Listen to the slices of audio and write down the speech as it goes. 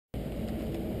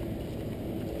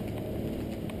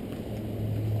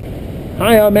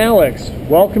Hi, I'm Alex.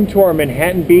 Welcome to our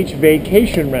Manhattan Beach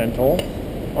vacation rental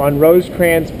on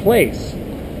Rosecrans Place.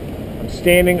 I'm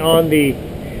standing on the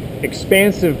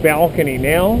expansive balcony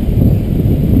now.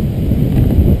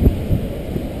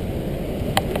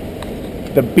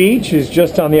 The beach is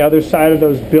just on the other side of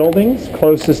those buildings.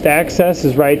 Closest access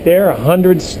is right there,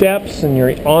 100 steps and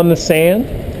you're on the sand.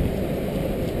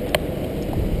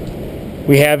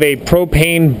 We have a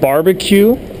propane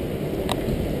barbecue.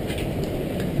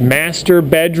 Master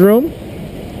bedroom.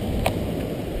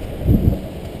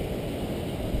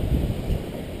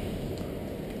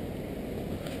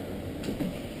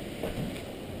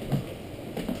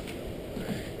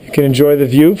 You can enjoy the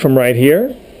view from right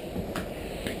here.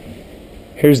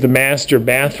 Here's the master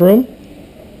bathroom.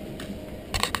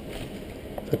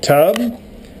 The tub.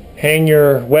 Hang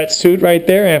your wetsuit right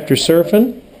there after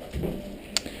surfing.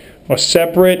 A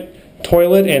separate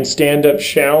toilet and stand-up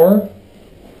shower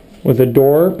with a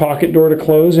door, pocket door to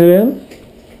close it in.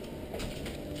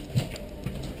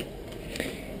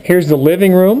 Here's the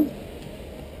living room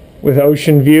with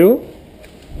ocean view.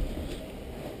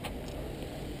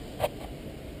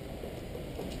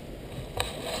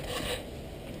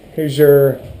 Here's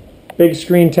your big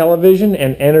screen television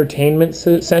and entertainment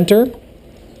center.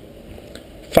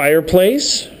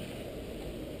 Fireplace.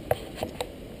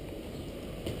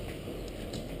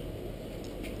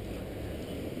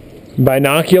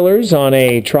 Binoculars on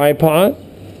a tripod.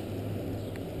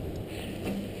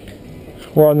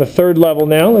 We're on the third level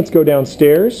now. Let's go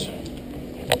downstairs.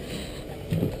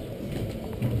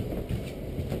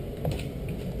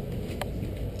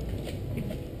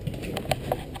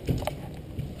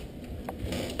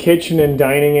 Kitchen and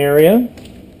dining area.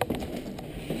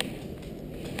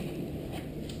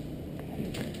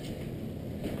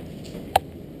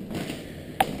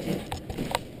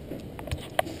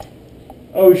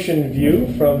 Ocean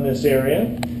view from this area.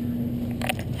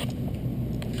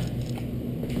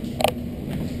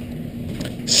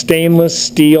 Stainless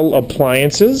steel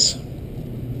appliances.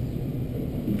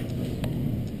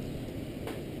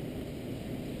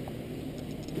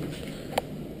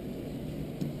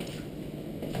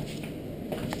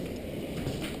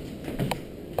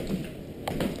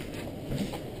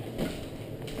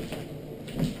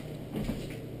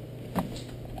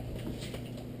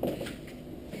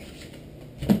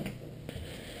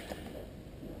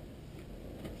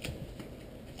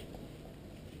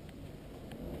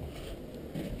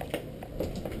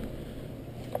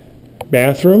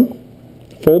 Bathroom,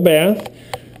 full bath,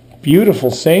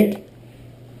 beautiful sink.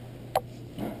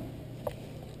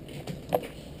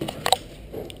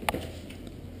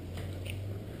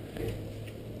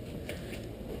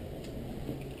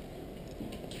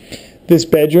 This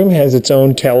bedroom has its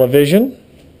own television.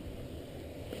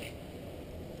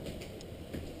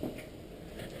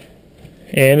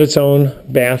 And its own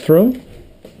bathroom.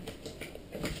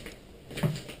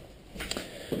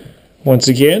 Once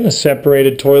again, a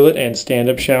separated toilet and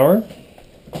stand-up shower.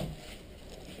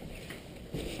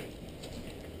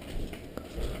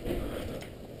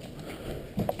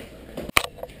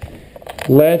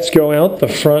 Let's go out the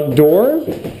front door.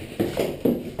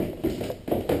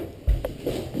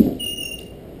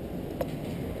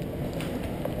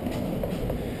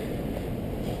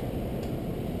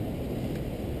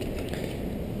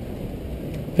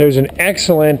 There's an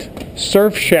excellent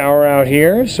surf shower out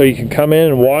here, so you can come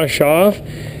in and wash off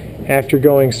after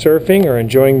going surfing or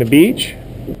enjoying the beach.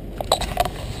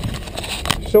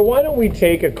 So why don't we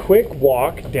take a quick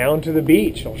walk down to the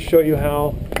beach? I'll show you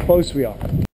how close we are.